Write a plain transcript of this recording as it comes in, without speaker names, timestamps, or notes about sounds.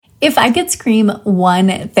If I could scream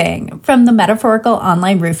one thing from the metaphorical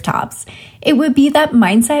online rooftops, it would be that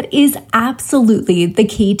mindset is absolutely the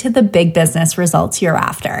key to the big business results you're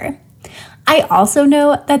after. I also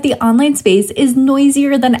know that the online space is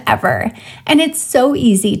noisier than ever, and it's so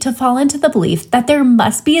easy to fall into the belief that there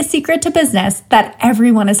must be a secret to business that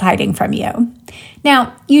everyone is hiding from you.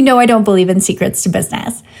 Now, you know I don't believe in secrets to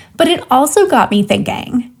business, but it also got me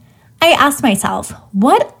thinking. I asked myself,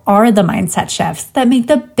 what are the mindset shifts that make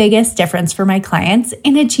the biggest difference for my clients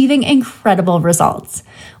in achieving incredible results?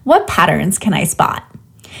 What patterns can I spot?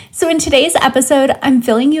 So in today's episode, I'm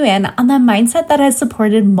filling you in on the mindset that has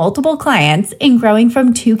supported multiple clients in growing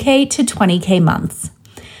from 2K to 20K months.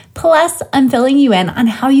 Plus, I'm filling you in on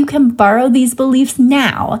how you can borrow these beliefs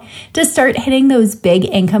now to start hitting those big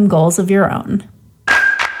income goals of your own.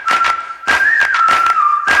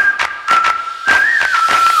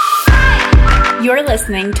 You're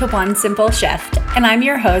listening to One Simple Shift, and I'm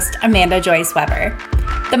your host, Amanda Joyce Weber,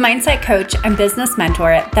 the mindset coach and business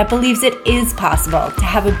mentor that believes it is possible to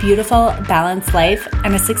have a beautiful, balanced life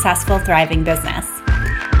and a successful, thriving business.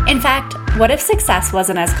 In fact, what if success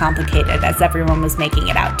wasn't as complicated as everyone was making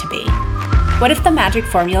it out to be? What if the magic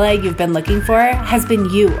formula you've been looking for has been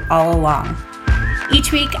you all along?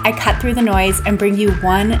 Each week, I cut through the noise and bring you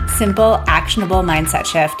one simple, actionable mindset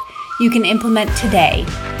shift you can implement today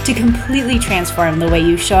to completely transform the way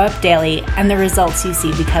you show up daily and the results you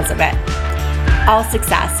see because of it. All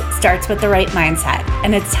success starts with the right mindset,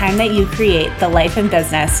 and it's time that you create the life and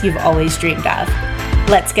business you've always dreamed of.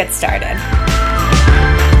 Let's get started.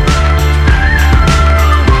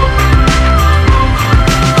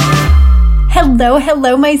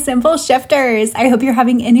 Hello, my simple shifters. I hope you're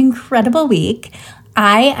having an incredible week.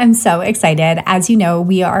 I am so excited. As you know,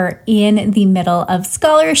 we are in the middle of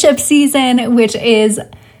scholarship season, which is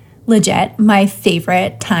legit my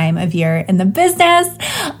favorite time of year in the business.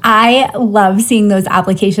 I love seeing those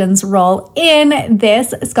applications roll in.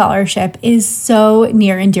 This scholarship is so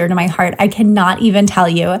near and dear to my heart. I cannot even tell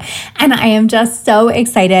you. And I am just so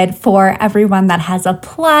excited for everyone that has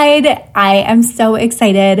applied. I am so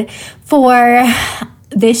excited for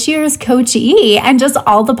this year's coachee and just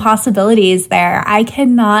all the possibilities there. I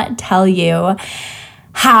cannot tell you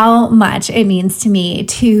how much it means to me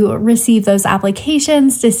to receive those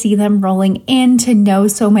applications, to see them rolling in, to know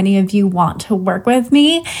so many of you want to work with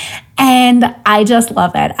me. And I just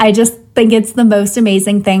love it. I just think it's the most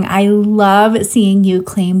amazing thing. I love seeing you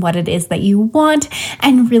claim what it is that you want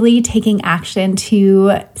and really taking action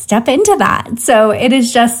to step into that. So it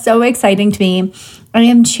is just so exciting to me. I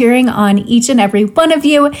am cheering on each and every one of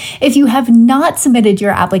you. If you have not submitted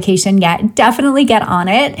your application yet, definitely get on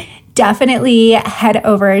it. Definitely head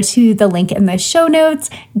over to the link in the show notes,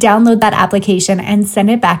 download that application, and send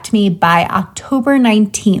it back to me by October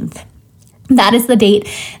 19th. That is the date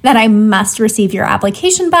that I must receive your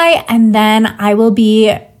application by, and then I will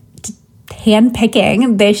be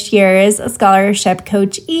handpicking this year's scholarship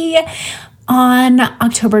coachee on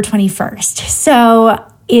October 21st. So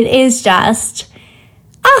it is just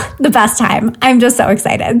the best time. I'm just so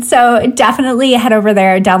excited. So definitely head over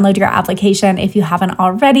there, download your application if you haven't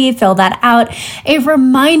already, fill that out. A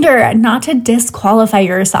reminder not to disqualify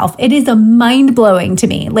yourself. It is mind-blowing to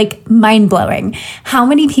me, like mind-blowing. How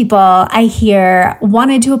many people I hear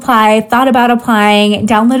wanted to apply, thought about applying,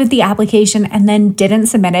 downloaded the application, and then didn't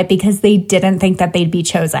submit it because they didn't think that they'd be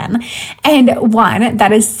chosen. And one,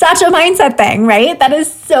 that is such a mindset thing, right? That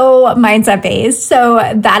is so mindset-based. So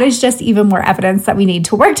that is just even more evidence that we need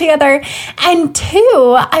to work together. And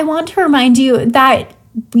two, I want to remind you that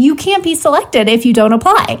you can't be selected if you don't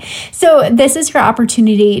apply. So this is your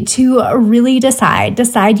opportunity to really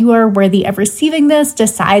decide you are worthy of receiving this,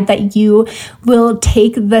 decide that you will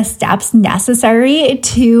take the steps necessary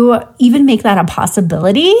to even make that a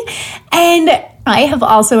possibility. And I have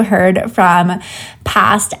also heard from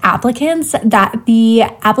past applicants that the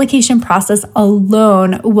application process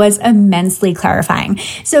alone was immensely clarifying.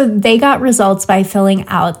 So they got results by filling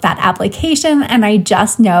out that application. And I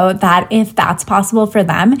just know that if that's possible for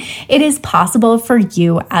them, it is possible for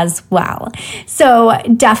you as well. So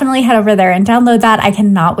definitely head over there and download that. I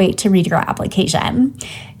cannot wait to read your application.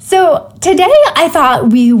 So today I thought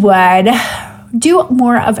we would do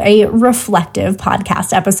more of a reflective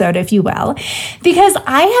podcast episode, if you will, because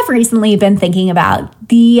I have recently been thinking about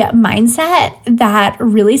the mindset that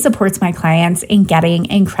really supports my clients in getting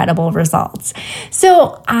incredible results.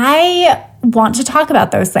 So I want to talk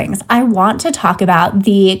about those things. I want to talk about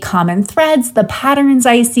the common threads, the patterns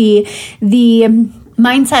I see, the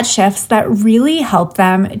mindset shifts that really help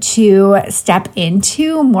them to step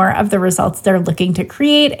into more of the results they're looking to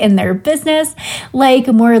create in their business, like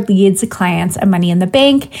more leads, clients, and money in the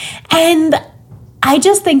bank. And I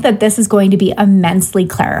just think that this is going to be immensely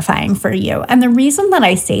clarifying for you. And the reason that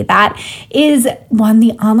I say that is, one,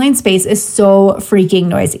 the online space is so freaking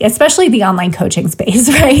noisy, especially the online coaching space,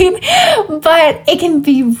 right? But it can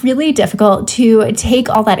be really difficult to take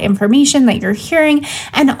all that information that you're hearing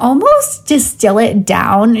and almost distill it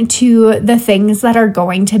down to the things that are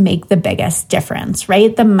going to make the biggest difference,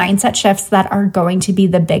 right? The mindset shifts that are going to be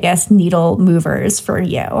the biggest needle movers for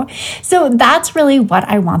you. So that's really what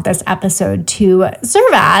I want this episode to serve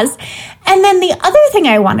as. And then the other thing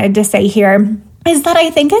I wanted to say here is that I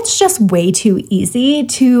think it's just way too easy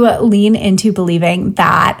to lean into believing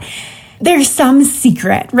that there's some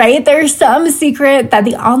secret, right? There's some secret that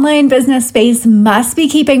the online business space must be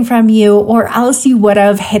keeping from you, or else you would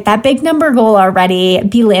have hit that big number goal already,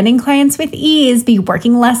 be landing clients with ease, be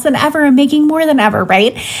working less than ever and making more than ever,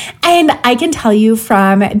 right? And I can tell you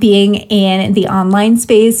from being in the online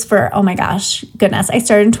space for, oh my gosh, goodness, I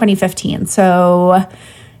started in 2015. So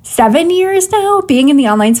 7 years now, being in the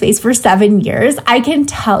online space for 7 years, I can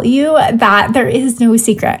tell you that there is no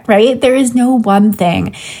secret, right? There is no one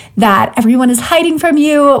thing that everyone is hiding from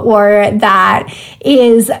you, or that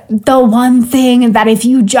is the one thing that if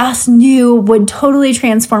you just knew would totally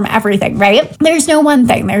transform everything, right? There's no one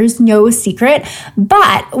thing, there's no secret.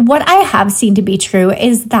 But what I have seen to be true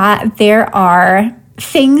is that there are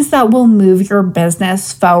things that will move your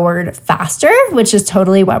business forward faster, which is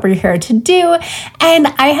totally what we're here to do. And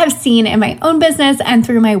I have seen in my own business and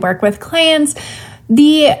through my work with clients,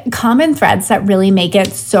 the common threads that really make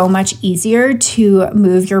it so much easier to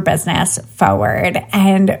move your business forward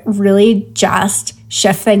and really just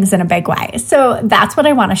shift things in a big way. So that's what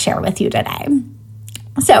I want to share with you today.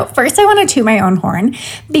 So first, I want to toot my own horn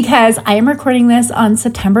because I am recording this on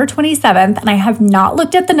September 27th and I have not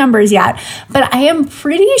looked at the numbers yet, but I am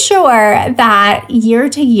pretty sure that year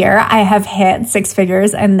to year, I have hit 6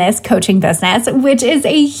 figures in this coaching business, which is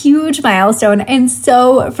a huge milestone and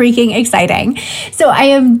so freaking exciting. So I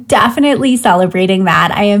am definitely celebrating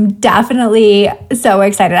that. I am definitely so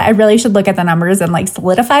excited. I really should look at the numbers and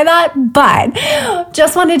solidify that, but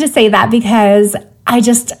just wanted to say that because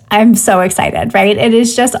I'm so excited, right? It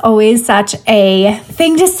is just always such a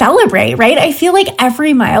thing to celebrate, right? I feel like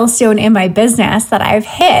every milestone in my business that I've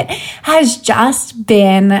hit has just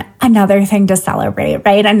been another thing to celebrate,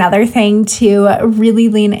 right? Another thing to really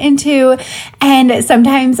lean into. And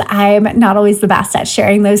sometimes I'm not always the best at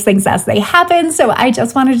sharing those things as they happen. So I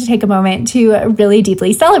just wanted to take a moment to really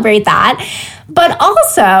deeply celebrate that. But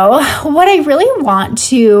also, what I really want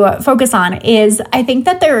to focus on is I think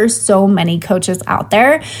that there are so many coaches out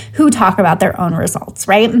there who talk about their own results,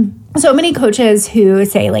 right? So many coaches who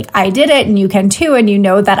say I did it and you can too. And you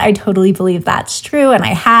know that I totally believe that's true and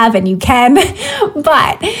I have and you can.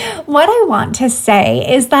 But what I want to say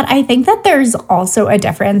is that I think that there's also a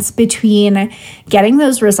difference between getting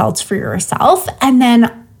those results for yourself and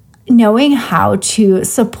then knowing how to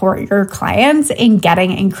support your clients in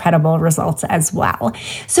getting incredible results as well.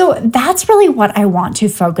 So that's really what I want to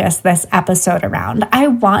focus this episode around. I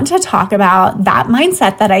want to talk about that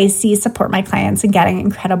mindset that I see support my clients in getting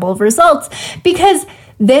incredible results, because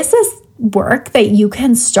this is work that you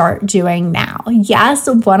can start doing now. Yes,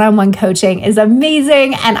 one-on-one coaching is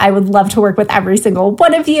amazing, and I would love to work with every single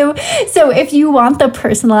one of you. So if you want the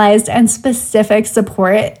personalized and specific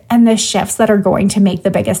support and the shifts that are going to make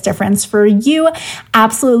the biggest difference for you,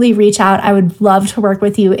 absolutely reach out. I would love to work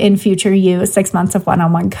with you in Future You 6 months of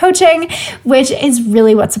one-on-one coaching, which is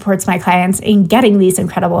really what supports my clients in getting these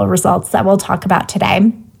incredible results that we'll talk about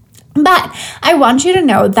today. But I want you to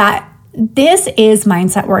know that this is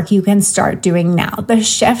mindset work you can start doing now. The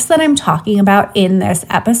shifts that I'm talking about in this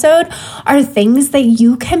episode are things that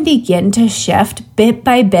you can begin to shift bit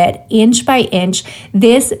by bit, inch by inch,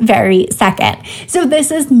 this very second. So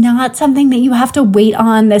this is not something that you have to wait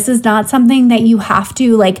on. This is not something that you have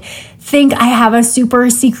to think I have a super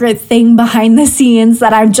secret thing behind the scenes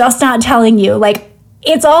that I'm just not telling you.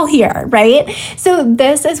 It's all here, right? So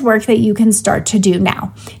this is work that you can start to do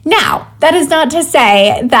now. Now, that is not to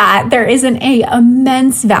say that there isn't an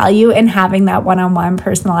immense value in having that one-on-one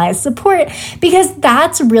personalized support, because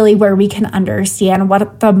that's really where we can understand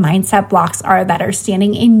what the mindset blocks are that are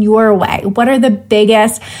standing in your way. What are the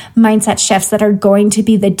biggest mindset shifts that are going to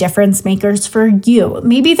be the difference makers for you?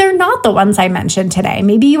 Maybe they're not the ones I mentioned today.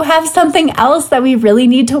 Maybe you have something else that we really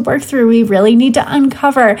need to work through. We really need to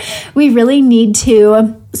uncover. We really need to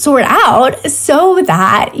to sort out so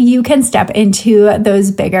that you can step into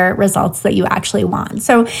those bigger results that you actually want.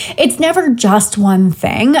 So it's never just one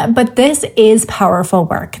thing, but this is powerful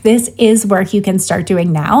work. This is work you can start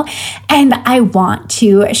doing now. And I want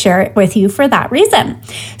to share it with you for that reason.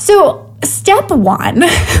 So step one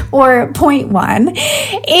or point one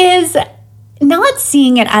is not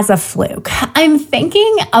seeing it as a fluke. I'm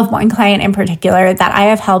thinking of one client in particular that I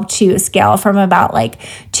have helped to scale from about like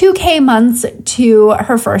 2K months to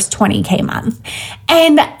her first 20K month.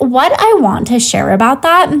 And what I want to share about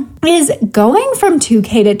that is going from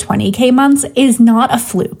 2K to 20K months is not a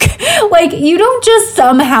fluke. Like you don't just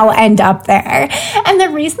somehow end up there. And the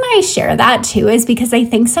reason I share that too is because I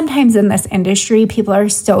think sometimes in this industry, people are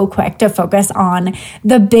so quick to focus on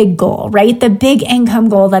the big goal, right? The big income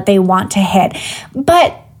goal that they want to hit.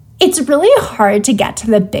 But it's really hard to get to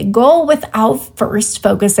the big goal without first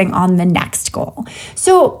focusing on the next goal.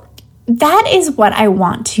 So that is what I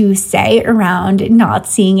want to say around not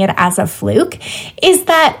seeing it as a fluke, is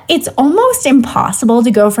that it's almost impossible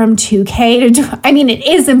to go from 2K to, it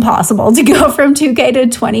is impossible to go from 2K to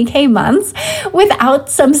 20K months without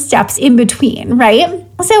some steps in between, right?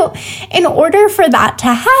 So in order for that to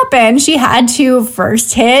happen, she had to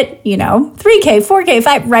first hit, 3K, 4K,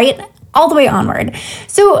 5, right? All the way onward.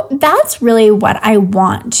 So that's really what I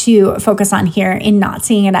want to focus on here in not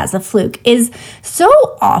seeing it as a fluke, is so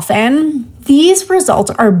often these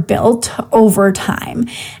results are built over time.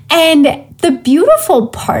 And the beautiful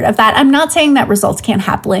part of that, I'm not saying that results can't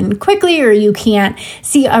happen quickly or you can't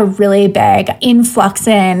see a really big influx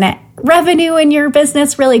in revenue in your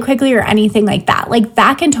business really quickly or anything like that. Like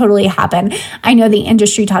that can totally happen. I know the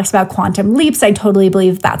industry talks about quantum leaps. I totally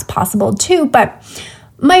believe that's possible too. But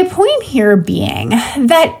my point here being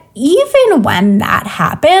that even when that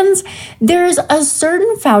happens, there's a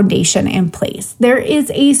certain foundation in place. There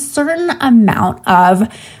is a certain amount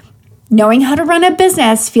of knowing how to run a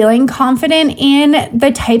business, feeling confident in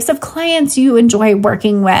the types of clients you enjoy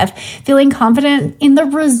working with, feeling confident in the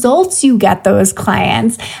results you get those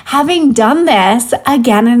clients, having done this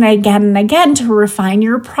again and again and again to refine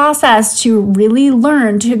your process, to really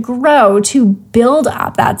learn, to grow, to build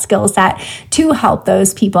up that skill set to help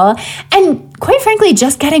those people. And quite frankly,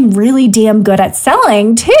 just getting really damn good at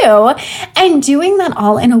selling too, and doing that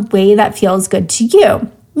all in a way that feels good to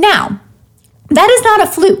you. Now, that is not a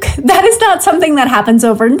fluke. That is not something that happens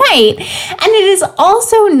overnight. And it is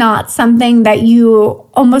also not something that you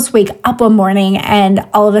almost wake up one morning and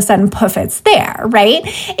all of a sudden, poof, it's there, right?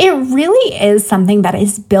 It really is something that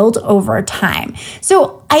is built over time.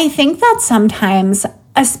 So I think that sometimes,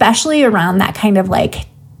 especially around that kind of like,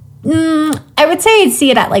 I would say I'd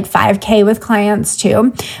see it at like 5K with clients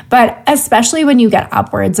too, but especially when you get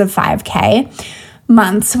upwards of 5K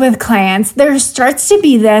months with clients, there starts to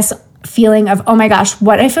be this feeling of, oh my gosh,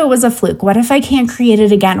 what if it was a fluke? What if I can't create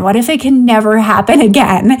it again? What if it can never happen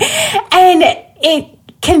again? And it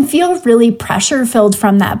can feel really pressure filled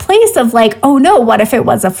from that place of like, oh no, what if it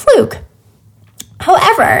was a fluke?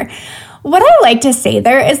 However, what I like to say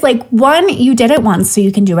there is like, one, you did it once, so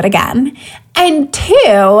you can do it again. And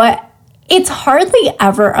two, it's hardly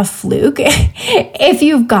ever a fluke if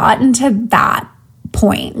you've gotten to that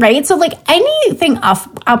point, right? So like anything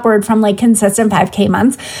upward from like consistent 5K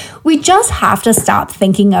months, we just have to stop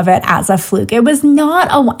thinking of it as a fluke. It was not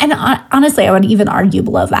and honestly, I would even argue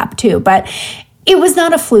below that too, but it was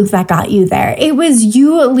not a fluke that got you there. It was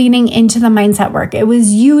you leaning into the mindset work. It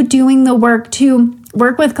was you doing the work to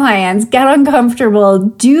work with clients, get uncomfortable,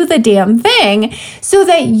 do the damn thing so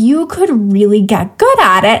that you could really get good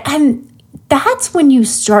at it. And that's when you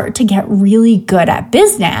start to get really good at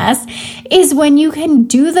business, is when you can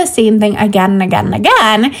do the same thing again and again and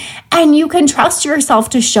again, and you can trust yourself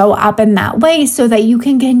to show up in that way so that you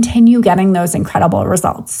can continue getting those incredible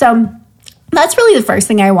results. So that's really the first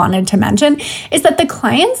thing I wanted to mention, is that the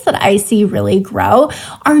clients that I see really grow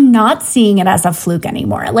are not seeing it as a fluke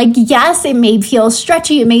anymore. Like, yes, it may feel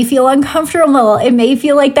stretchy. It may feel uncomfortable. It may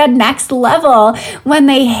feel like that next level when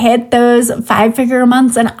they hit those 5-figure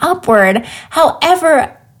months and upward.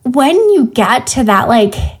 However, when you get to that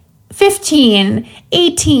like 15,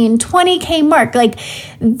 18, 20K mark, like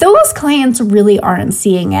those clients really aren't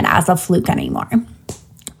seeing it as a fluke anymore.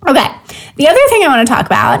 Okay, the other thing I want to talk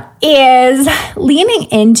about is leaning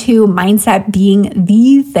into mindset being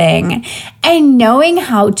the thing and knowing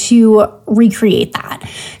how to recreate that.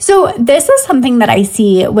 So this is something that I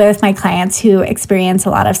see with my clients who experience a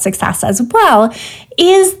lot of success as well,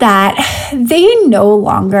 is that they no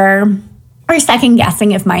longer are second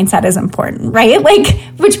guessing if mindset is important, right? Like,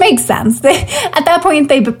 which makes sense. At that point,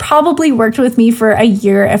 they probably worked with me for a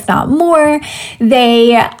year, if not more.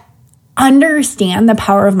 They understand the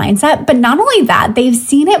power of mindset, but not only that, they've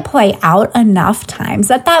seen it play out enough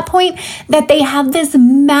times at that point that they have this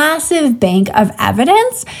massive bank of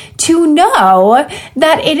evidence to know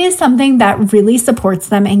that it is something that really supports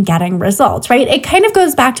them in getting results, right? It kind of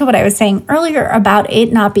goes back to what I was saying earlier about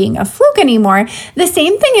it not being a fluke anymore. The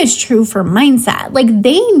same thing is true for mindset. Like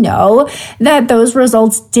they know that those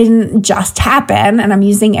results didn't just happen, and I'm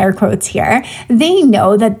using air quotes here. They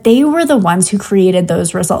know that they were the ones who created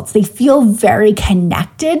those results. They feel very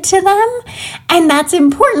connected to them. And that's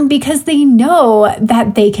important because they know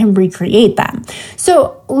that they can recreate them.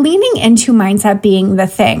 So leaning into mindset being the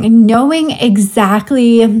thing, knowing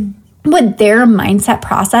exactly what their mindset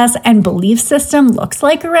process and belief system looks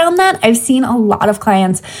like around that. I've seen a lot of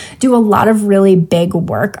clients do a lot of really big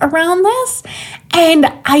work around this. And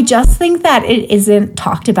I just think that it isn't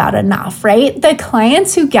talked about enough, right? The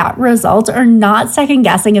clients who get results are not second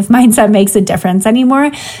guessing if mindset makes a difference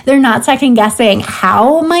anymore. They're not second guessing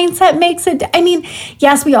how mindset makes it. I mean,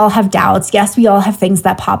 yes, we all have doubts. Yes, we all have things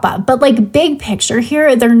that pop up. But like big picture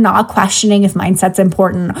here, they're not questioning if mindset's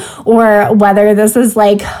important or whether this is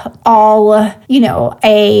like all,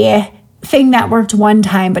 a thing that worked one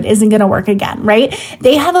time but isn't going to work again, right?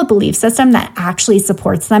 They have a belief system that actually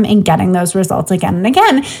supports them in getting those results again and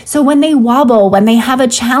again. So when they wobble, when they have a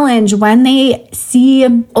challenge, when they see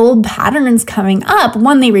old patterns coming up,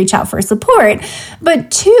 one, they reach out for support,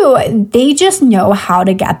 but two, they just know how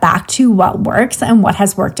to get back to what works and what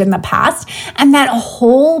has worked in the past. And that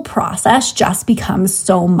whole process just becomes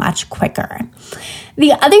so much quicker.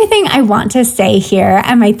 The other thing I want to say here,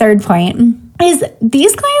 and my third point, is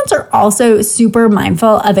these clients are also super mindful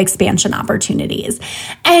of expansion opportunities.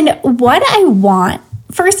 And I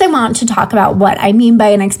want to talk about what I mean by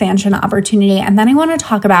an expansion opportunity, and then I want to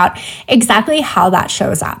talk about exactly how that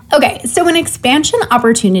shows up. Okay, so an expansion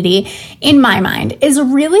opportunity, in my mind, is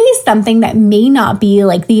really something that may not be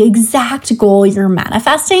like the exact goal you're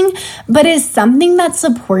manifesting, but is something that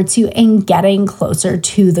supports you in getting closer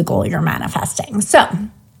to the goal you're manifesting. So,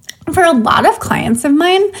 for a lot of clients of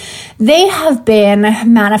mine, they have been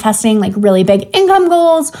manifesting like really big income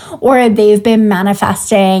goals, or they've been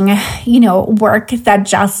manifesting, work that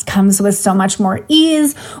just comes with so much more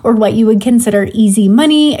ease, or what you would consider easy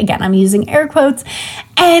money. Again, I'm using air quotes.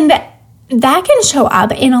 And that can show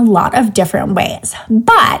up in a lot of different ways.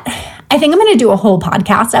 But I think I'm going to do a whole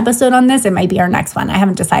podcast episode on this. It might be our next one. I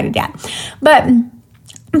haven't decided yet. But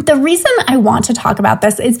the reason I want to talk about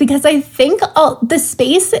this is because I think the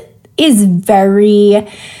space is very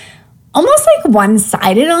almost like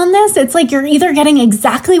one-sided on this. It's like you're either getting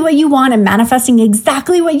exactly what you want and manifesting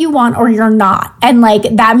exactly what you want, or you're not. And like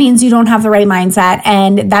that means you don't have the right mindset,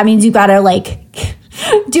 and that means you got to like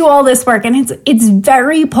do all this work, and it's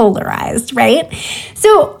very polarized, right?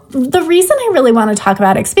 So the reason I really want to talk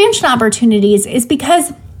about expansion opportunities is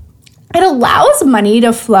because it allows money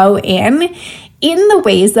to flow in the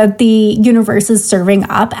ways that the universe is serving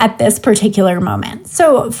up at this particular moment.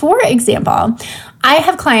 So for example, I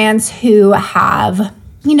have clients who have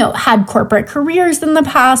had corporate careers in the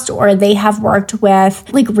past, or they have worked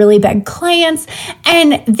with like really big clients,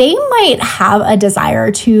 and they might have a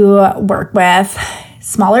desire to work with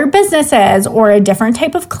smaller businesses or a different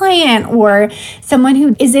type of client or someone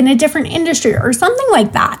who is in a different industry or something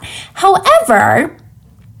like that. However,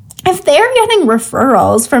 if they're getting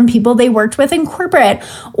referrals from people they worked with in corporate,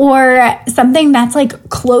 or something that's like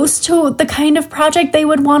close to the kind of project they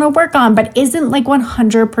would want to work on, but isn't like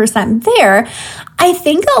 100% there, I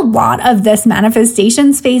think a lot of this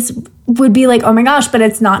manifestation space would be like, oh my gosh, but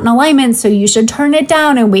it's not in alignment, so you should turn it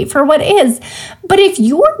down and wait for what is. But if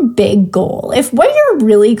your big goal, if what you're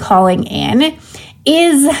really calling in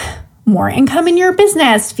is more income in your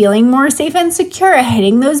business, feeling more safe and secure,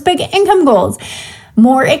 hitting those big income goals,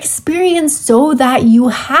 more experience so that you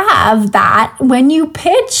have that when you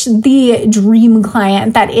pitch the dream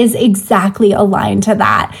client that is exactly aligned to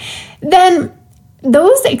that, then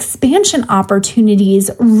those expansion opportunities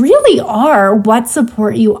really are what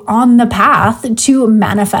support you on the path to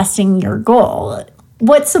manifesting your goal,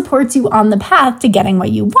 what supports you on the path to getting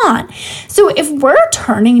what you want. So if we're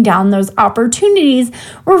turning down those opportunities,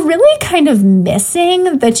 we're really kind of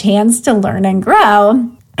missing the chance to learn and grow.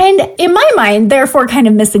 And in my mind, therefore, kind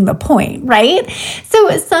of missing the point, right?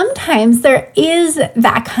 So sometimes there is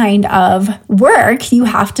that kind of work you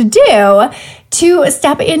have to do to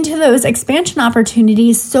step into those expansion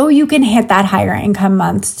opportunities so you can hit that higher income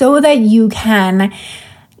month, so that you can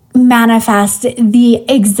manifest the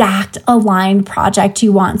exact aligned project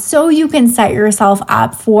you want, so you can set yourself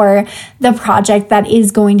up for the project that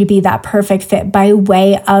is going to be that perfect fit by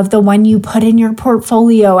way of the one you put in your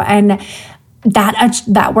portfolio and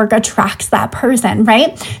that work attracts that person,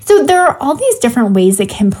 right? So there are all these different ways it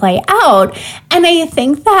can play out. And I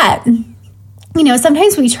think that,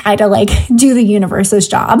 sometimes we try to do the universe's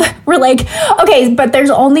job. We're like, okay, but there's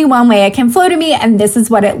only one way it can flow to me, and this is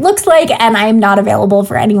what it looks like, and I'm not available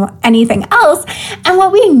for anything else. And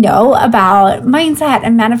what we know about mindset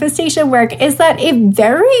and manifestation work is that it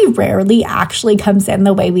very rarely actually comes in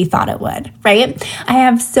the way we thought it would, right? I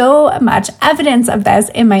have so much evidence of this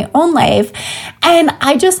in my own life, and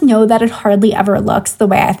I just know that it hardly ever looks the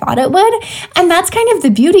way I thought it would. And that's kind of the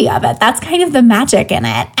beauty of it. That's kind of the magic in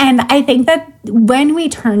it. And I think that when we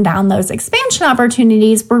turn down those expansion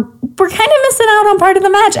opportunities, we're kind of missing out on part of the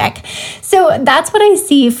magic. So that's what I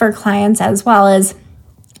see for clients as well, is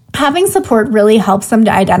having support really helps them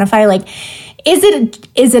to identify, is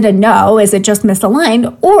it a no? Is it just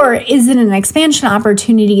misaligned? Or is it an expansion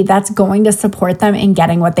opportunity that's going to support them in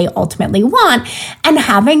getting what they ultimately want? And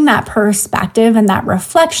having that perspective and that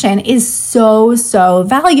reflection is so, so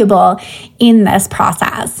valuable in this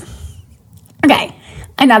process. Okay.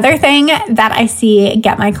 Another thing that I see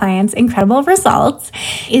get my clients incredible results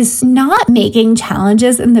is not making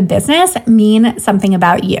challenges in the business mean something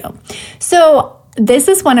about you. So this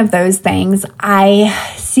is one of those things I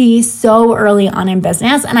see so early on in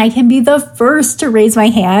business, and I can be the first to raise my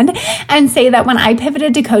hand and say that when I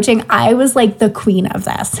pivoted to coaching, I was like the queen of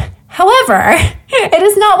this. However, it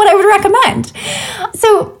is not what I would recommend.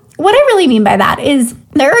 So what I really mean by that is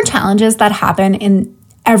there are challenges that happen in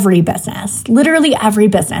every business, literally every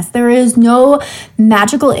business. There is no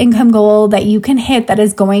magical income goal that you can hit that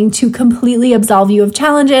is going to completely absolve you of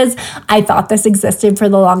challenges. I thought this existed for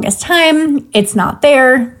the longest time. It's not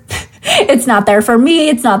there. It's not there for me.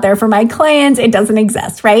 It's not there for my clients. It doesn't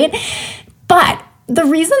exist, right? But the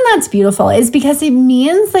reason that's beautiful is because it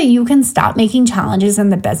means that you can stop making challenges in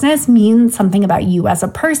the business mean something about you as a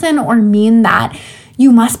person, or mean that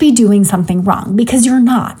you must be doing something wrong, because you're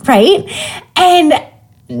not, right? And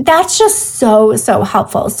that's just so, so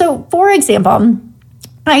helpful. So for example,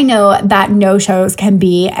 I know that no-shows can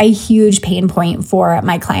be a huge pain point for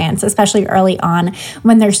my clients, especially early on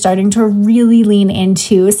when they're starting to really lean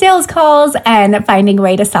into sales calls and finding a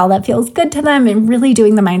way to sell that feels good to them and really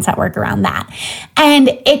doing the mindset work around that. And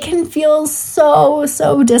it can feel so,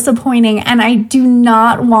 so disappointing. And I do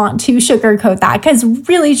not want to sugarcoat that, because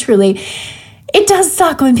really, truly, it does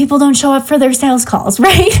suck when people don't show up for their sales calls,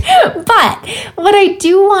 right? But what I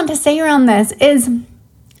do want to say around this is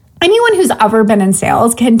anyone who's ever been in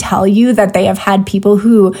sales can tell you that they have had people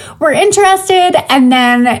who were interested and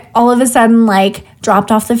then all of a sudden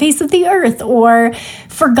dropped off the face of the earth, or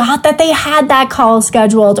forgot that they had that call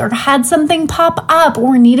scheduled, or had something pop up,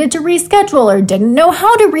 or needed to reschedule, or didn't know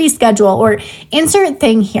how to reschedule, or insert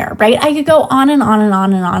thing here, right? I could go on and on and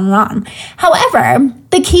on and on and on. However,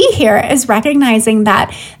 the key here is recognizing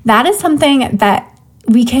that that is something that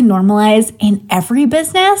we can normalize in every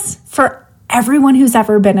business for everyone who's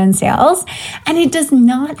ever been in sales. And it does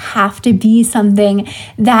not have to be something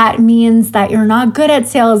that means that you're not good at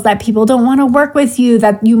sales, that people don't want to work with you,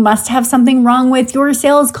 that you must have something wrong with your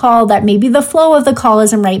sales call, that maybe the flow of the call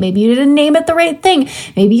isn't right, maybe you didn't name it the right thing,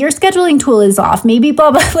 maybe your scheduling tool is off, maybe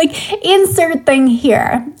blah, blah, insert thing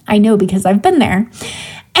here. I know, because I've been there.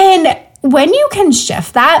 And when you can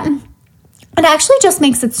shift that, it actually just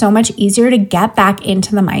makes it so much easier to get back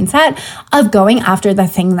into the mindset of going after the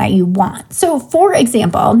thing that you want. So for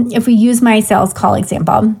example, if we use my sales call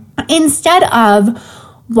example, instead of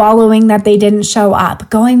wallowing that they didn't show up,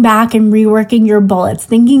 going back and reworking your bullets,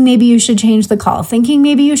 thinking maybe you should change the call, thinking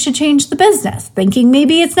maybe you should change the business, thinking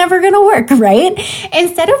maybe it's never going to work, right?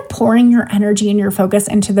 Instead of pouring your energy and your focus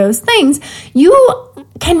into those things, you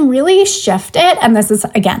can really shift it. And this is,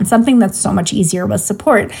 again, something that's so much easier with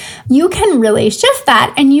support. You can really shift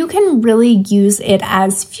that, and you can really use it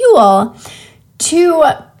as fuel to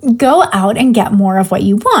go out and get more of what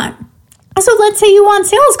you want. So let's say you want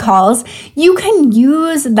sales calls. You can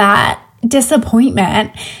use that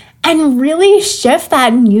disappointment and really shift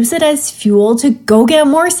that and use it as fuel to go get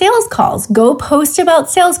more sales calls, go post about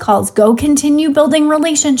sales calls, go continue building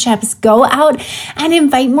relationships, go out and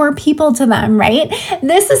invite more people to them, right?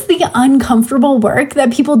 This is the uncomfortable work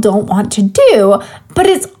that people don't want to do, but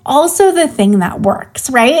it's also the thing that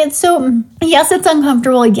works, right? So yes, it's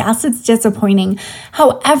uncomfortable. Yes, it's disappointing.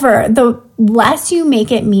 However, the less you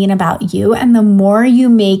make it mean about you and the more you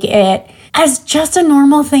make it as just a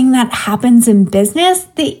normal thing that happens in business,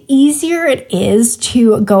 the easier it is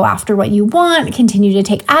to go after what you want, continue to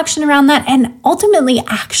take action around that, and ultimately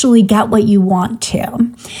actually get what you want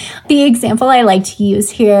to. The example I like to use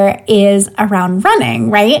here is around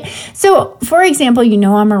running, right? So for example,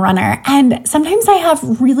 I'm a runner, and sometimes I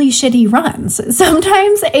have really shitty runs.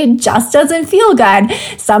 Sometimes it just doesn't feel good.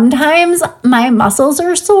 Sometimes my muscles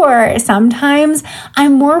are sore. Sometimes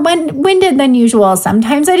I'm more winded than usual.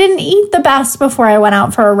 Sometimes I didn't eat the best before I went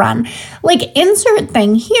out for a run. Like, insert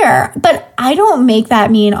thing here, but I don't make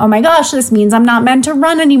that mean, oh my gosh, this means I'm not meant to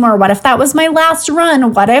run anymore. What if that was my last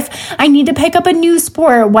run? What if I need to pick up a new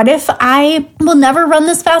sport? What if I will never run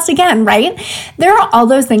this fast again, right? There are all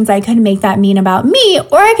those things I could make that mean about me,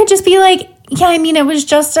 or I could just be like, yeah, I mean, it was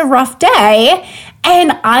just a rough day.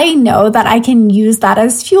 And I know that I can use that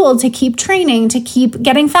as fuel to keep training, to keep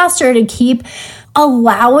getting faster, to keep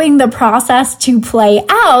allowing the process to play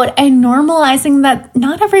out and normalizing that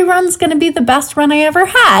not every run's going to be the best run I ever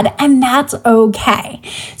had. And that's okay.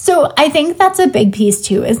 So I think that's a big piece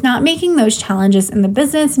too, is not making those challenges in the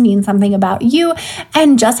business mean something about you,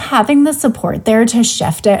 and just having the support there to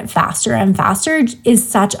shift it faster and faster is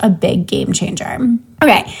such a big game changer.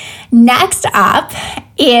 Okay, next up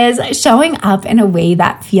is showing up in a way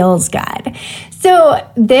that feels good.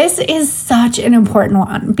 So this is such an important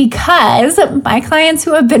one because my clients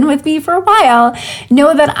who have been with me for a while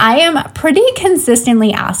know that I am pretty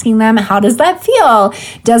consistently asking them, how does that feel?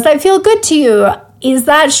 Does that feel good to you? Is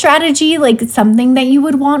that strategy like something that you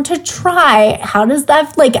would want to try? How does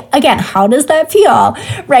that, again, how does that feel,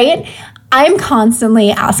 right? I'm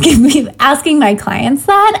constantly asking my clients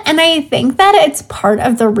that, and I think that it's part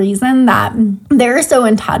of the reason that they're so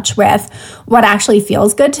in touch with what actually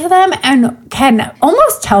feels good to them and can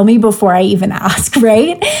almost tell me before I even ask,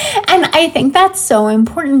 right? And I think that's so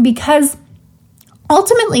important because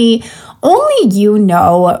ultimately, only you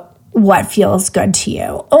know what feels good to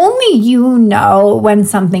you. Only you know when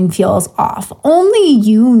something feels off. Only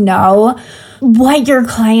you know what your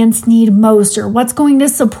clients need most, or what's going to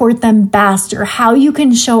support them best, or how you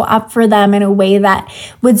can show up for them in a way that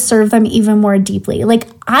would serve them even more deeply. Like,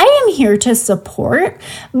 I am here to support,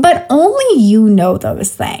 but only you know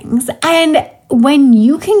those things. And when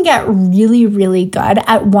you can get really, really good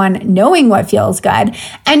at one, knowing what feels good,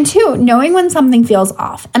 and two, knowing when something feels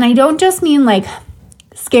off. And I don't just mean like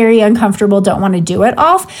scary, uncomfortable, don't want to do it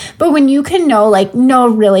off, but when you can know, like, no,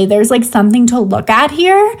 really, there's like something to look at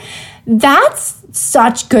here. That's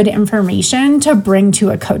such good information to bring to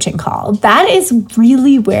a coaching call. That is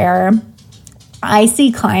really where I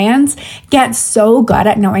see clients get so good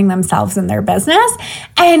at knowing themselves and their business,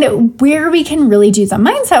 and where we can really do the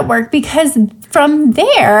mindset work, because from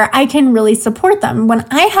there, I can really support them. When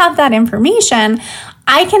I have that information,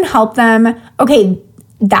 I can help them, okay,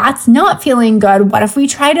 that's not feeling good. What if we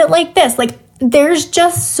tried it like this? Like, there's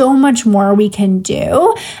just so much more we can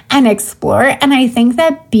do and explore. And I think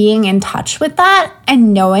that being in touch with that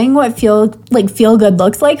and knowing what feel good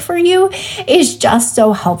looks like for you is just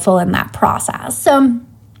so helpful in that process. So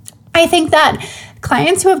I think that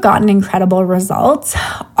clients who have gotten incredible results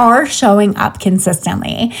are showing up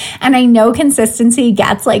consistently. And I know consistency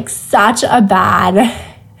gets like such a bad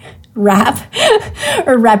rep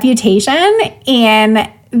or reputation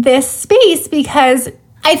in this space because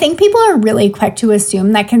I think people are really quick to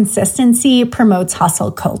assume that consistency promotes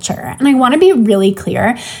hustle culture. And I want to be really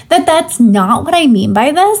clear that that's not what I mean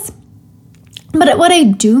by this. But what I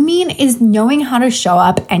do mean is knowing how to show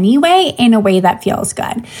up anyway in a way that feels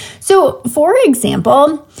good. So, for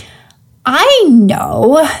example, I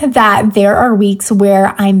know that there are weeks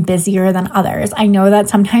where I'm busier than others. I know that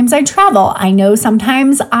sometimes I travel. I know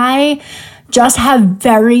sometimes I just have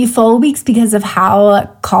very full weeks because of how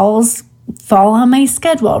calls fall on my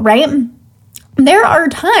schedule, right? There are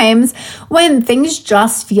times when things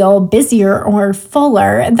just feel busier or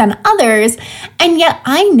fuller than others, and yet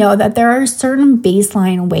I know that there are certain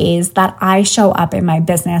baseline ways that I show up in my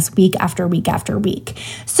business week after week after week.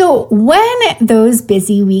 So when those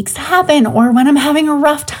busy weeks happen, or when I'm having a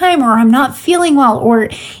rough time, or I'm not feeling well, or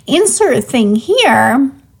insert thing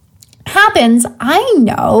here happens, I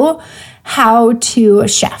know how to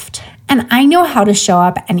shift. And I know how to show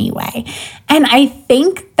up anyway. And I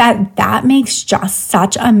think that that makes just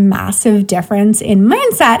such a massive difference in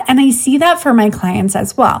mindset. And I see that for my clients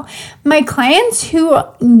as well. My clients who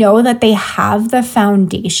know that they have the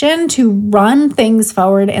foundation to run things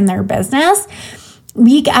forward in their business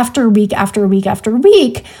week after week after week after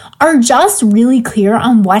week are just really clear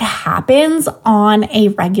on what happens on a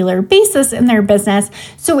regular basis in their business.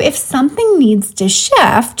 So if something needs to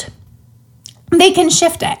shift, they can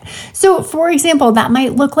shift it. So for example, that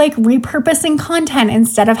might look like repurposing content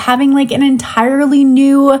instead of having like an entirely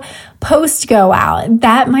new post go out.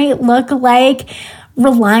 That might look like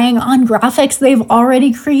relying on graphics they've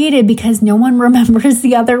already created because no one remembers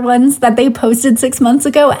the other ones that they posted 6 months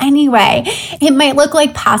ago anyway. It might look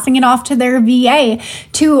like passing it off to their VA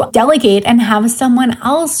to delegate and have someone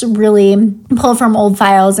else really pull from old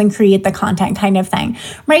files and create the content kind of thing,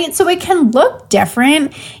 right? So it can look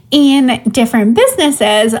different in different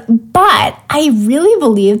businesses, but I really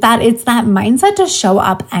believe that it's that mindset to show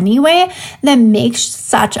up anyway that makes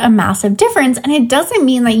such a massive difference. And it doesn't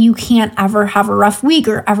mean that you can't ever have a rough week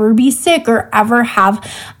or ever be sick or ever have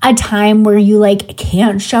a time where you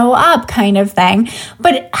can't show up kind of thing.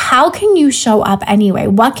 But how can you show up anyway?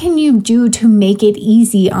 What can you do to make it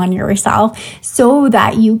easy on yourself so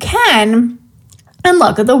that you can? And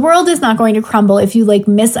look, the world is not going to crumble if you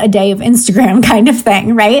miss a day of Instagram kind of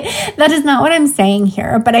thing, right? That is not what I'm saying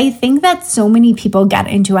here. But I think that so many people get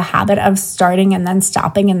into a habit of starting and then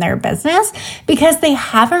stopping in their business because they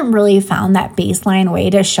haven't really found that baseline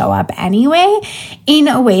way to show up anyway in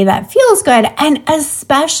a way that feels good. And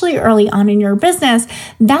especially early on in your business,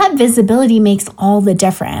 that visibility makes all the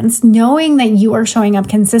difference. Knowing that you are showing up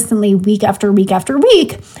consistently week after week after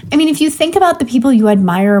week. I mean, if you think about the people you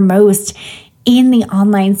admire most in the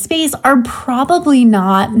online space are probably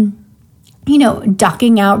not,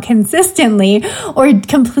 ducking out consistently or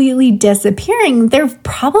completely disappearing. They've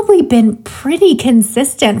probably been pretty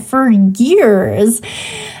consistent for years.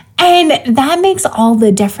 And that makes all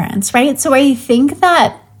the difference, right? So I think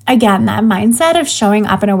that, again, that mindset of showing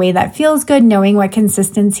up in a way that feels good, knowing what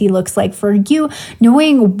consistency looks like for you,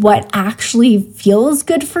 knowing what actually feels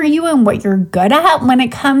good for you and what you're good at when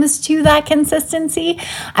it comes to that consistency,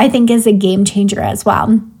 I think is a game changer as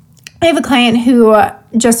well. I have a client who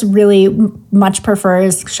just really much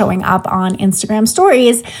prefers showing up on Instagram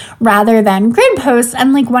stories rather than grid posts.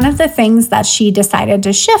 And one of the things that she decided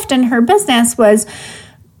to shift in her business was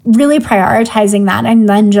really prioritizing that and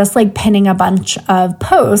then just pinning a bunch of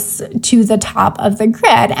posts to the top of the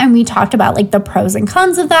grid. And we talked about the pros and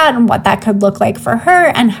cons of that and what that could look like for her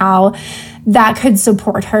and how that could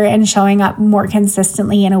support her in showing up more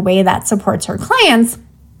consistently in a way that supports her clients.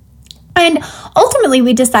 And ultimately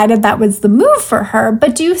we decided that was the move for her.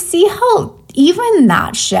 But do you see how even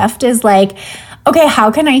that shift is okay,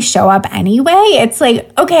 how can I show up anyway? It's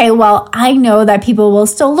okay, well, I know that people will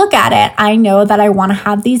still look at it. I know that I want to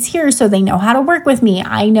have these here so they know how to work with me.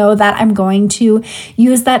 I know that I'm going to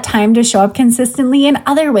use that time to show up consistently in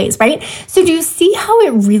other ways, right? So do you see how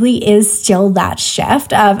it really is still that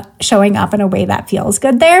shift of showing up in a way that feels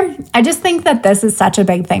good there? I just think that this is such a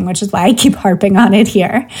big thing, which is why I keep harping on it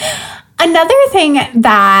here. Another thing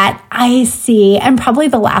that I see, and probably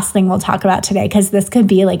the last thing we'll talk about today, because this could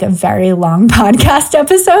be a very long podcast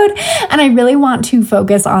episode, and I really want to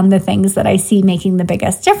focus on the things that I see making the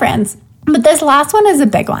biggest difference. But this last one is a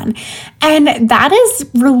big one, and that is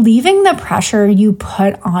relieving the pressure you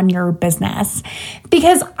put on your business,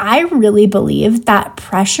 because I really believe that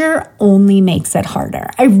pressure only makes it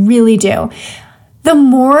harder. I really do. The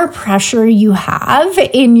more pressure you have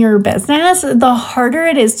in your business, the harder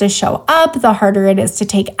it is to show up, the harder it is to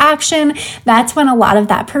take action. That's when a lot of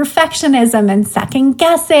that perfectionism and second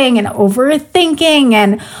guessing and overthinking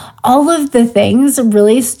and all of the things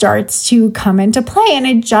really starts to come into play. And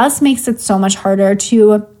it just makes it so much harder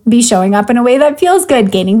to be showing up in a way that feels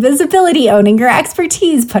good, gaining visibility, owning your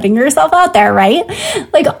expertise, putting yourself out there, right?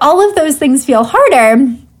 All of those things feel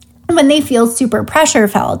harder when they feel super pressure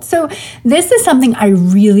filled. So this is something I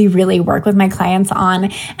really, really work with my clients on.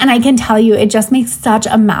 And I can tell you, it just makes such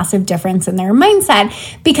a massive difference in their mindset,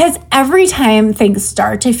 because every time things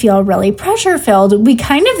start to feel really pressure filled, we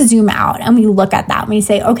kind of zoom out and we look at that and we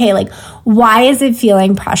say, okay, why is it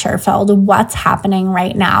feeling pressure filled? What's happening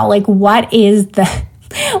right now? What is the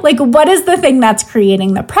thing that's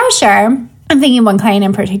creating the pressure? I'm thinking of one client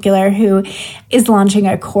in particular who is launching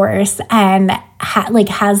a course and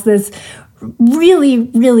has this really,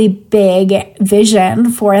 really big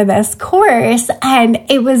vision for this course. And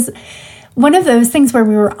it was one of those things where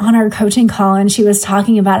we were on our coaching call and she was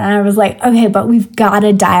talking about it, and I was okay, but we've got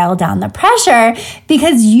to dial down the pressure,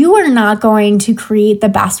 because you are not going to create the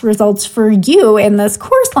best results for you in this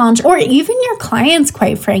course launch, or even your clients,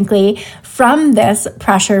 quite frankly, from this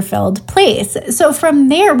pressure-filled place. So from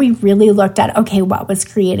there, we really looked at, okay, what was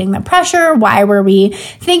creating the pressure? Why were we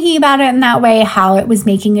thinking about it in that way? How it was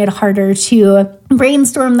making it harder to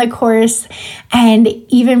brainstorm the course and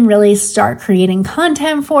even really start creating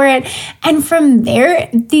content for it. And from there,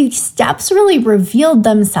 the steps really revealed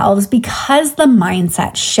themselves because the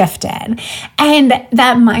mindset shifted. And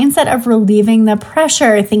that mindset of relieving the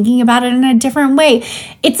pressure, thinking about it in a different way.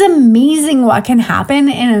 It's amazing what can happen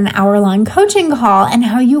in an hour-long coaching call and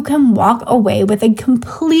how you can walk away with a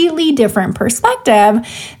completely different perspective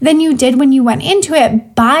than you did when you went into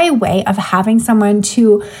it by way of having someone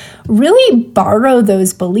to really borrow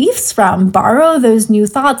those beliefs from, borrow those new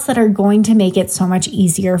thoughts that are going to make it so much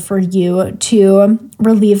easier for you to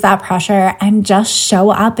relieve that pressure and just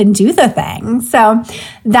show up and do the thing. So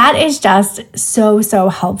that is just so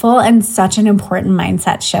helpful and such an important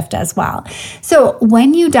mindset shift as well. So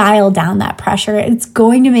when you dial down that pressure, it's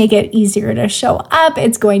going to make it easier to show up.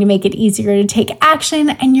 It's going to make it easier to take action,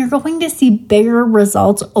 and you're going to see bigger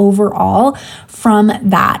results overall from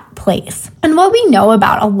that place. And what we know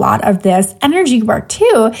about a lot of this energy work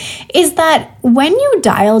too is that when you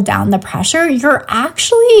dial down the pressure, you're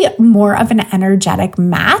actually more of an energetic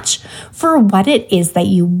match for what it is that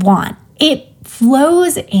you want. It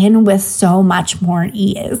flows in with so much more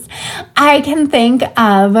ease. I can think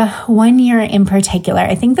of 1 year in particular.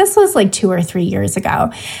 I think this was like 2 or 3 years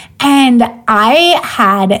ago. And I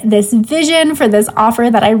had this vision for this offer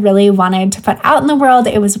that I really wanted to put out in the world.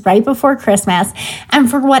 It was right before Christmas. And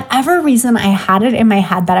for whatever reason, I had it in my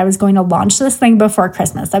head that I was going to launch this thing before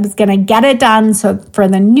Christmas. I was going to get it done. So for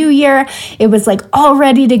the new year, it was like all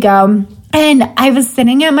ready to go. And I was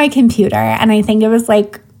sitting at my computer, and I think it was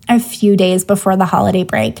like a few days before the holiday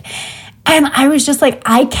break. And I was just like,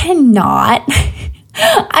 I cannot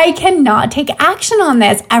take action on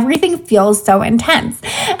this. Everything feels so intense.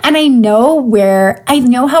 And I know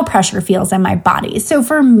how pressure feels in my body. So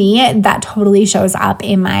for me, that totally shows up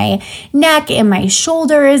in my neck, in my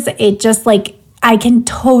shoulders. It just like, I can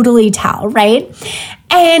totally tell, right?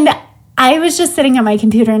 And I was just sitting at my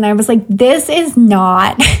computer and I was like, this is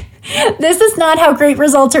not how great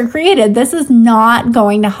results are created. This is not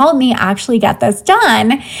going to help me actually get this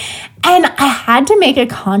done. And I had to make a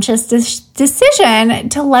conscious decision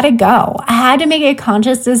to let it go. I had to make a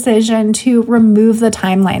conscious decision to remove the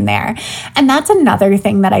timeline there. And that's another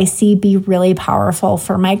thing that I see be really powerful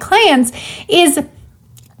for my clients is,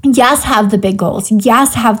 yes, have the big goals.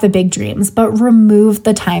 Yes, have the big dreams, but remove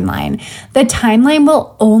the timeline. The timeline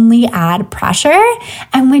will only add pressure.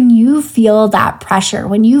 And when you feel that pressure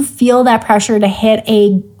to hit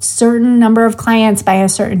a certain number of clients by a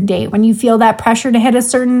certain date, when you feel that pressure to hit a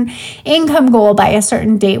certain income goal by a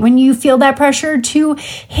certain date, when you feel that pressure to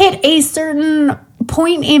hit a certain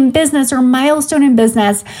point in business or milestone in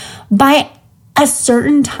business by a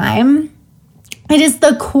certain time, it is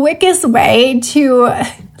the quickest way to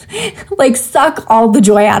like suck all the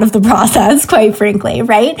joy out of the process, quite frankly,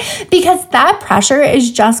 right? Because that pressure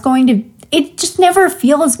is just it just never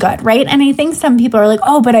feels good, right? And I think some people are like,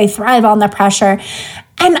 oh, but I thrive on the pressure.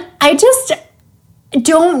 And I just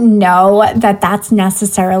don't know that that's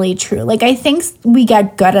necessarily true. Like, I think we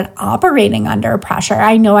get good at operating under pressure.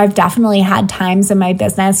 I know I've definitely had times in my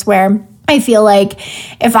business where I feel like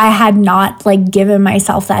if I had not like given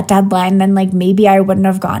myself that deadline, then like maybe I wouldn't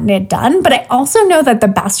have gotten it done. But I also know that the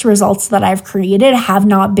best results that I've created have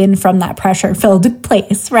not been from that pressure-filled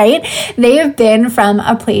place, right? They have been from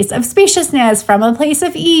a place of spaciousness, from a place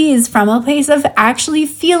of ease, from a place of actually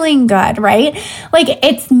feeling good, right? Like,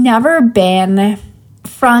 it's never been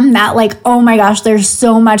from that like, oh my gosh, there's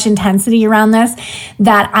so much intensity around this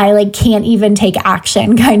that I like can't even take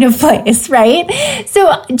action kind of place, right?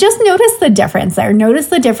 So just notice the difference there. Notice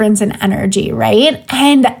the difference in energy, right?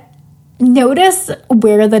 And notice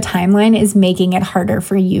where the timeline is making it harder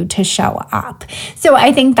for you to show up. So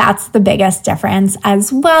I think that's the biggest difference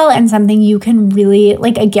as well, and something you can really,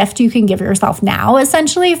 like a gift you can give yourself now,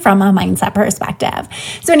 essentially from a mindset perspective.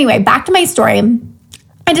 So anyway, back to my story.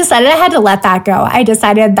 I decided I had to let that go. I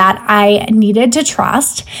decided that I needed to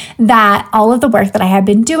trust that all of the work that I had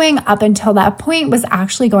been doing up until that point was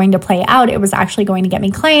actually going to play out. It was actually going to get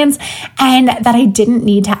me clients, and that I didn't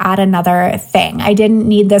need to add another thing. I didn't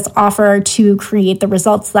need this offer to create the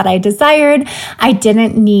results that I desired. I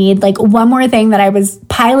didn't need like one more thing that I was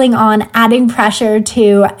piling on, adding pressure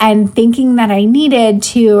to, and thinking that I needed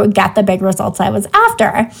to get the big results I was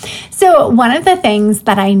after. So one of the things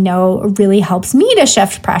that I know really helps me to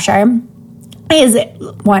shift pressure is,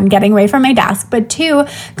 one, getting away from my desk, but two,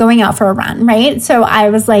 going out for a run, right? So I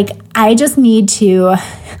was like, I just need to,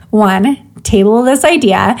 one, table this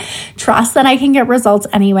idea, trust that I can get results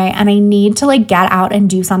anyway, and I need to like get out and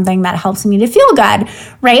do something that helps me to feel good,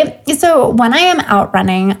 right? So when I am out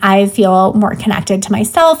running, I feel more connected to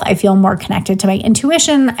myself. I feel more connected to my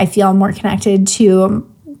intuition. I feel more connected to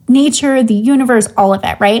nature, the universe, all of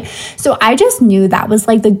it, right? So I just knew that was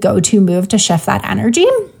like the go-to move to shift that energy.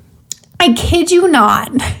 I kid you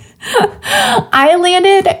not. I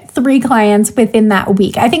landed 3 clients within that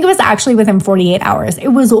week. I think it was actually within 48 hours. It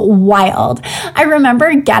was wild. I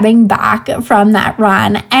remember getting back from that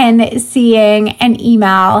run and seeing an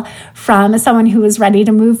email from someone who was ready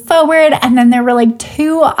to move forward. And then there were like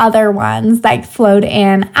 2 other ones that flowed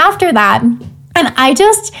in after that. And I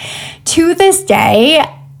just, to this day,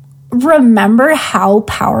 remember how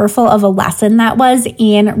powerful of a lesson that was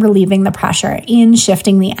in relieving the pressure, in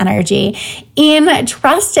shifting the energy, in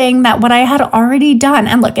trusting that what I had already done.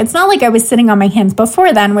 And look, it's not like I was sitting on my hands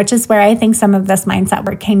before then, which is where I think some of this mindset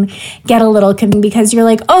work can get a little confusing because you're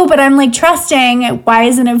like, oh, but I'm like trusting. Why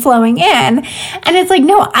isn't it flowing in? And it's like,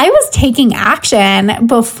 no, I was taking action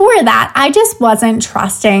before that. I just wasn't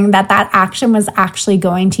trusting that that action was actually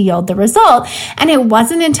going to yield the result. And it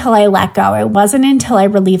wasn't until I let go. It wasn't until I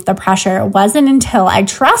relieved the pressure. It wasn't until I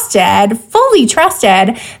fully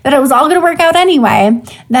trusted that it was all going to work out anyway,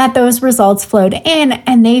 that those results flowed in,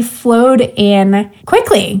 and they flowed in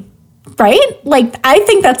quickly, right? Like, I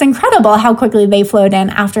think that's incredible how quickly they flowed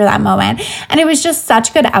in after that moment. And it was just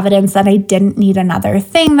such good evidence that I didn't need another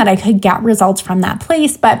thing, that I could get results from that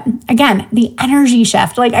place. But again, the energy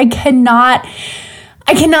shift, like I cannot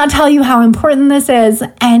tell you how important this is.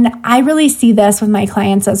 And I really see this with my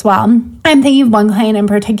clients as well. I'm thinking of one client in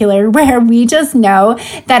particular where we just know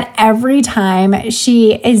that every time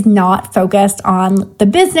she is not focused on the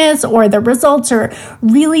business or the results, or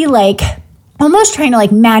really like almost trying to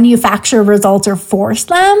like manufacture results or force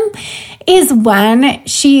them, is when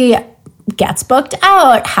she gets booked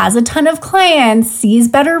out, has a ton of clients, sees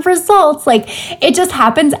better results. Like, it just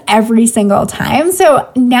happens every single time. So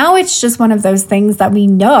now it's just one of those things that we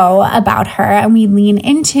know about her and we lean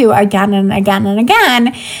into again and again and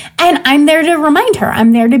again. And I'm there to remind her.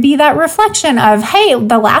 I'm there to be that reflection of, hey,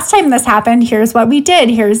 the last time this happened, here's what we did.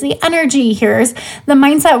 Here's the energy. Here's the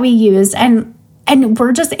mindset we used. And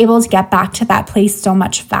we're just able to get back to that place so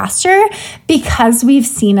much faster because we've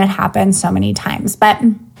seen it happen so many times. But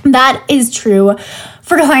that is true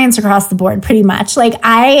for clients across the board, pretty much. Like,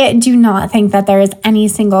 I do not think that there is any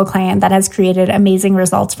single client that has created amazing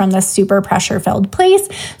results from this super pressure-filled place.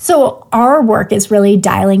 So our work is really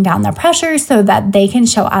dialing down the pressure so that they can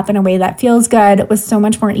show up in a way that feels good with so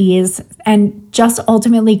much more ease and just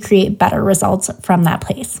ultimately create better results from that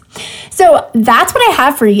place. So that's what I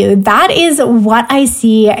have for you. That is what I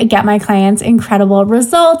see get my clients incredible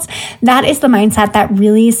results. That is the mindset that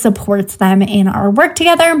really supports them in our work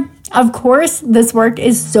together. Of course, this work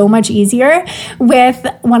is so much easier with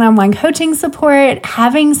one-on-one coaching support,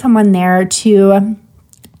 having someone there to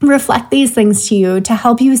reflect these things to you, to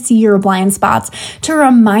help you see your blind spots, to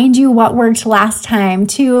remind you what worked last time,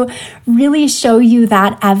 to really show you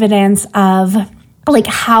that evidence of like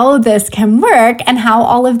how this can work and how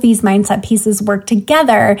all of these mindset pieces work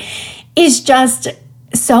together is just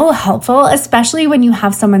so helpful, especially when you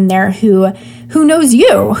have someone there who knows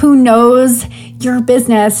you, who knows your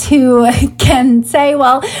business, who can say,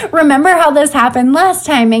 well, remember how this happened last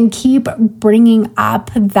time, and keep bringing up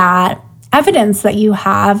that evidence that you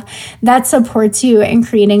have that supports you in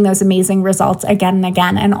creating those amazing results again and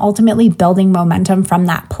again, and ultimately building momentum from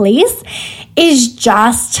that place is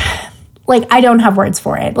just like, I don't have words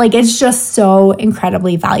for it. Like, it's just so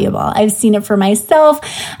incredibly valuable. I've seen it for myself.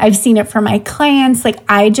 I've seen it for my clients. Like,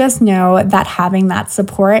 I just know that having that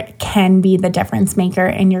support can be the difference maker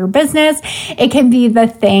in your business. It can be the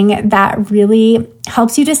thing that really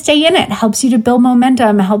helps you to stay in it, helps you to build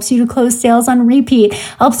momentum, helps you to close sales on repeat,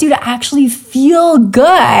 helps you to actually feel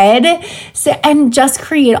good, and just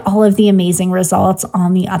create all of the amazing results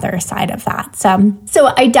on the other side of that.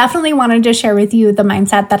 So I definitely wanted to share with you the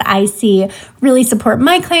mindset that I see really support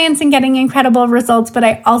my clients in getting incredible results. But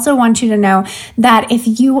I also want you to know that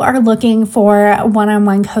if you are looking for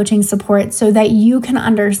one-on-one coaching support so that you can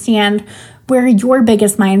understand where your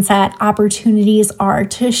biggest mindset opportunities are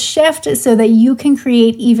to shift so that you can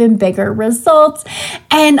create even bigger results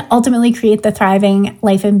and ultimately create the thriving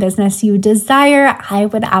life and business you desire, I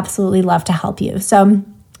would absolutely love to help you. So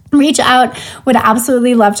reach out. Would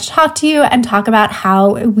absolutely love to talk to you and talk about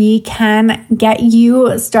how we can get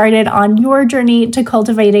you started on your journey to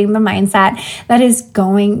cultivating the mindset that is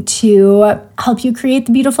going to help you create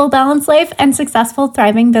the beautiful, balanced life and successful,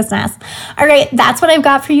 thriving business. All right, that's what I've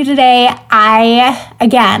got for you today.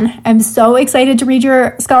 Again, I'm so excited to read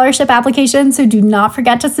your scholarship application, so do not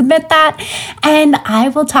forget to submit that. And I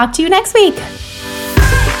will talk to you next week.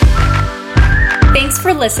 Thanks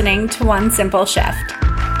for listening to One Simple Shift.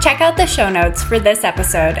 Check out the show notes for this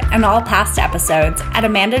episode and all past episodes at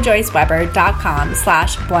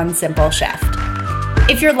amandajoyceweber.com/onesimpleShift.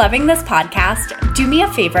 If you're loving this podcast, do me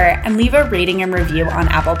a favor and leave a rating and review on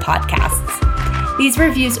Apple Podcasts. These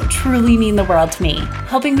reviews truly mean the world to me,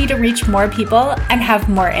 helping me to reach more people and have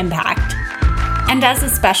more impact. And as a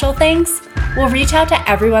special thanks, we'll reach out to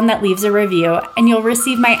everyone that leaves a review, and you'll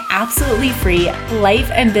receive my absolutely free life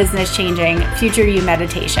and business changing Future You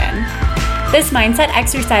meditation. This mindset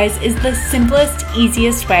exercise is the simplest,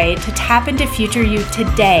 easiest way to tap into future you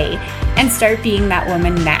today and start being that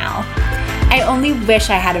woman now. I only wish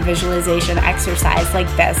I had a visualization exercise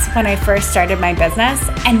like this when I first started my business,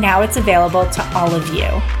 and now it's available to all of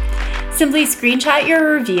you. Simply screenshot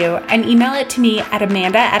your review and email it to me at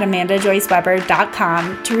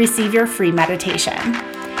amanda@amandajoyceweber.com to receive your free meditation.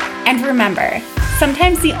 And remember,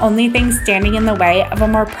 sometimes the only thing standing in the way of a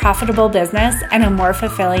more profitable business and a more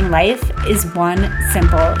fulfilling life is one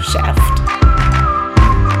simple shift.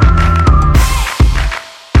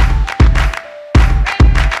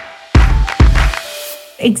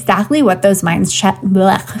 Exactly what those minds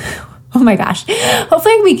Oh my gosh.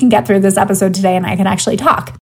 Hopefully we can get through this episode today and I can actually talk.